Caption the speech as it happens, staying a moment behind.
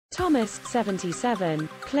Thomas, 77,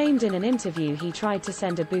 claimed in an interview he tried to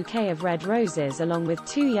send a bouquet of red roses along with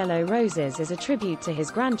 2 yellow roses as a tribute to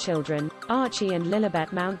his grandchildren, Archie and Lilibet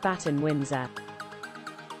Mountbatten-Windsor.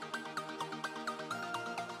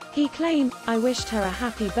 He claimed, "I wished her a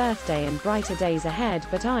happy birthday and brighter days ahead,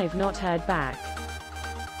 but I've not heard back.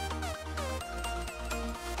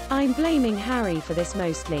 I'm blaming Harry for this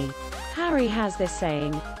mostly. Harry has this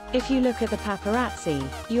saying, if you look at the paparazzi,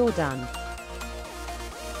 you're done.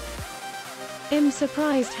 I'm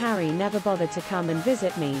surprised Harry never bothered to come and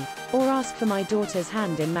visit me, or ask for my daughter's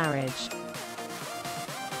hand in marriage."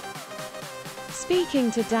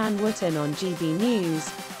 Speaking to Dan Wotton on GB News,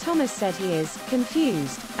 Thomas said he is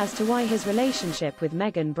confused as to why his relationship with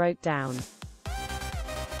Meghan broke down.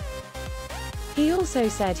 He also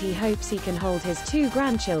said he hopes he can hold his 2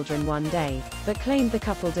 grandchildren one day, but claimed the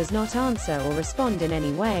couple does not answer or respond in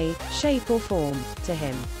any way, shape or form, to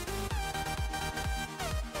him.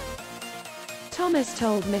 Thomas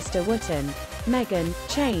told Mr Wotton, "Meghan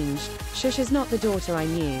changed. Shush is not the daughter I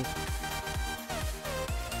knew.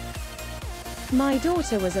 My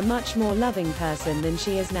daughter was a much more loving person than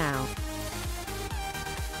she is now."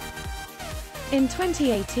 In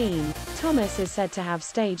 2018, Thomas is said to have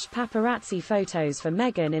staged paparazzi photos for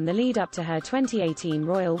Meghan in the lead-up to her 2018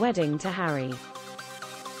 royal wedding to Harry.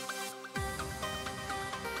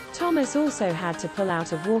 Thomas also had to pull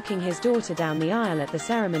out of walking his daughter down the aisle at the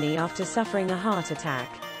ceremony after suffering a heart attack.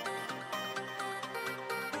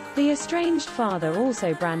 The estranged father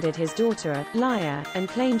also branded his daughter a liar and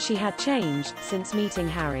claimed she had changed since meeting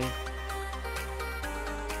Harry.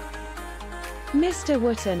 Mr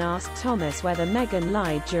Wotton asked Thomas whether Meghan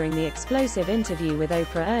lied during the explosive interview with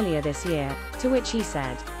Oprah earlier this year, to which he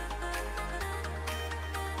said,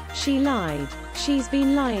 "She lied. She's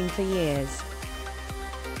been lying for years.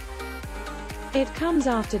 It comes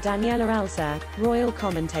after Daniela Elser, royal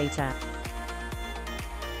commentator,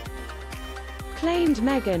 claimed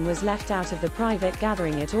Meghan was left out of the private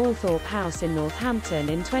gathering at Althorp House in Northampton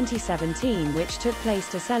in 2017 which took place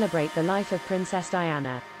to celebrate the life of Princess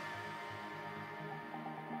Diana.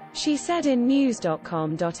 She said in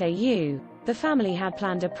news.com.au, the family had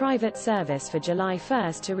planned a private service for July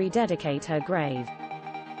 1 to rededicate her grave.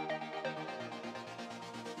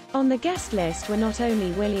 On the guest list were not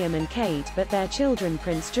only William and Kate but their children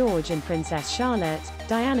Prince George and Princess Charlotte,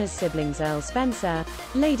 Diana's siblings Earl Spencer,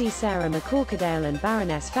 Lady Sarah McCorquodale and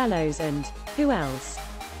Baroness Fellows and, who else?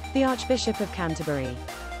 The Archbishop of Canterbury.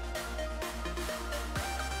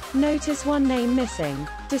 Notice one name missing.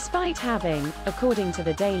 Despite having, according to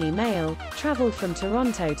the Daily Mail, travelled from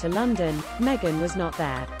Toronto to London, Meghan was not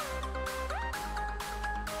there.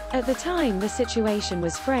 At the time the situation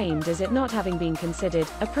was framed as it not having been considered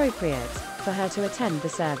appropriate for her to attend the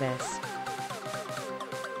service.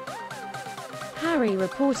 Harry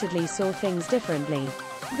reportedly saw things differently.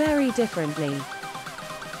 Very differently.